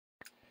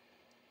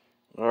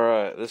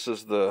Alright, this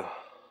is the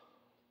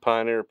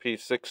Pioneer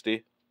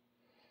P60,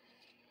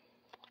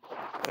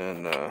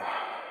 and I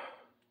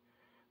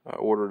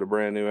ordered a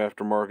brand new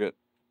aftermarket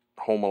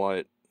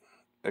Homelite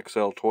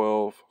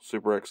Xl12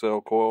 Super XL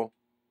coil,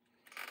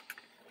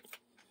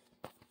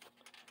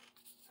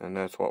 and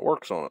that's what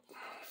works on it.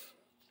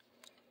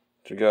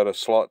 You gotta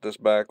slot this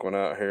back one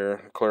out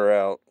here, clear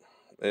out.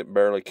 It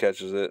barely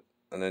catches it,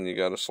 and then you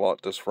gotta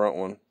slot this front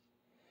one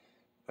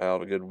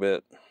out a good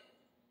bit.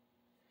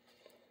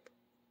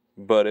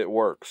 But it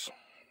works.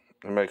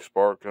 It makes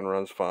spark and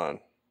runs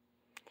fine.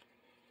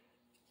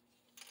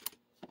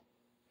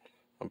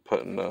 I'm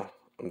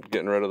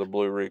getting rid of the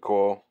blue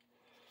recoil.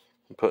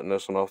 I'm putting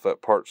this one off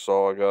that part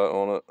saw I got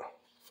on it.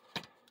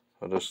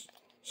 I just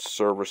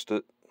serviced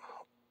it,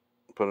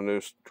 put a new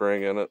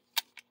string in it,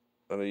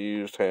 and a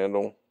used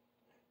handle,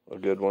 a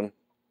good one.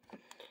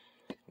 And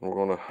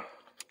we're gonna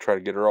try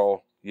to get her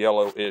all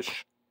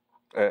yellow-ish.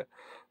 There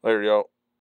y'all.